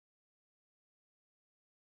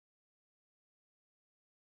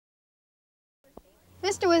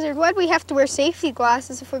Mr. Wizard, why do we have to wear safety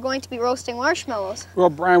glasses if we're going to be roasting marshmallows? Well,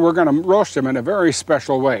 Brian, we're going to roast them in a very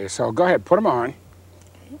special way, so go ahead, put them on.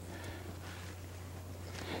 Okay.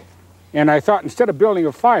 And I thought instead of building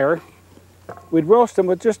a fire, we'd roast them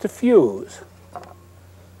with just a fuse.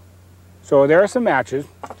 So there are some matches.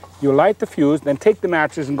 You light the fuse, then take the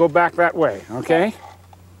matches and go back that way, okay?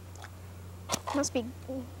 Must be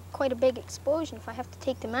quite a big explosion if I have to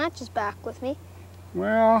take the matches back with me.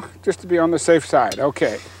 Well, just to be on the safe side,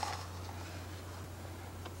 okay.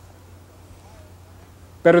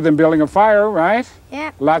 Better than building a fire, right?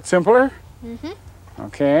 Yeah. A lot simpler? Mm-hmm.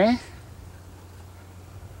 Okay.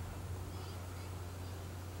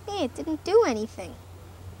 Hey, it didn't do anything.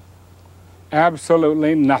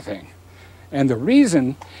 Absolutely nothing. And the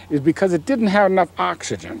reason is because it didn't have enough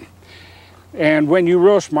oxygen. And when you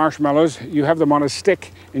roast marshmallows, you have them on a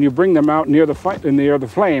stick and you bring them out near the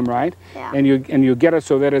flame, right? Yeah. And you get it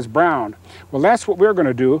so that it's brown. Well, that's what we're going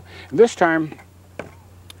to do. This time,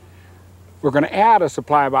 we're going to add a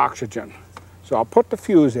supply of oxygen. So I'll put the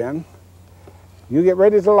fuse in. You get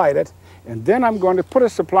ready to light it, and then I'm going to put a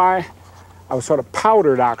supply of sort of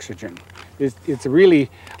powdered oxygen. It's really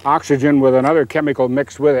oxygen with another chemical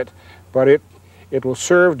mixed with it, but it will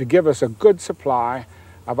serve to give us a good supply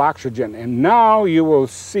of oxygen. And now you will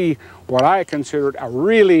see what I considered a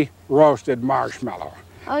really roasted marshmallow.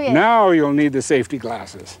 Oh, yeah. Now you'll need the safety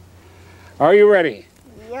glasses. Are you ready?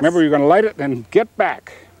 Yes. Remember, you're going to light it, then get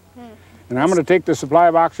back. And I'm going to take the supply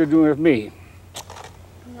of oxygen with me.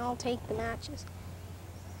 And I'll take the matches.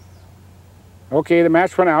 Okay, the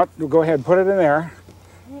match went out. We'll go ahead and put it in there.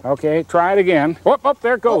 Okay, try it again. Whoop, up,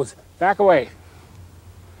 there it goes. Back away.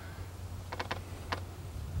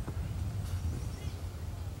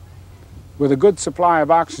 With a good supply of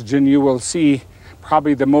oxygen, you will see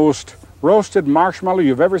probably the most roasted marshmallow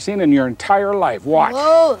you've ever seen in your entire life. Watch.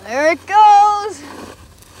 Whoa, there it goes.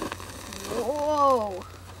 Whoa.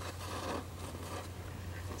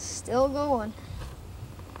 Still going.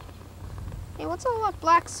 Hey, what's all that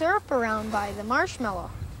black syrup around by the marshmallow?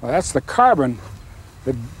 Well, that's the carbon.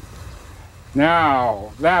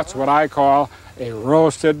 Now, that's what I call a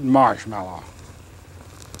roasted marshmallow.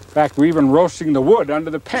 In fact, we're even roasting the wood under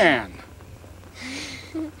the pan.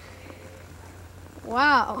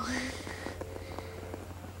 Wow.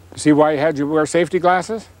 See why you wear safety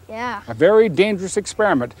glasses? Yeah. A very dangerous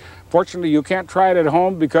experiment. Fortunately, you can't try it at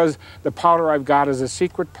home because the powder I've got is a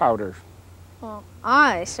secret powder. Well,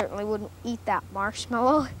 I certainly wouldn't eat that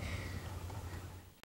marshmallow.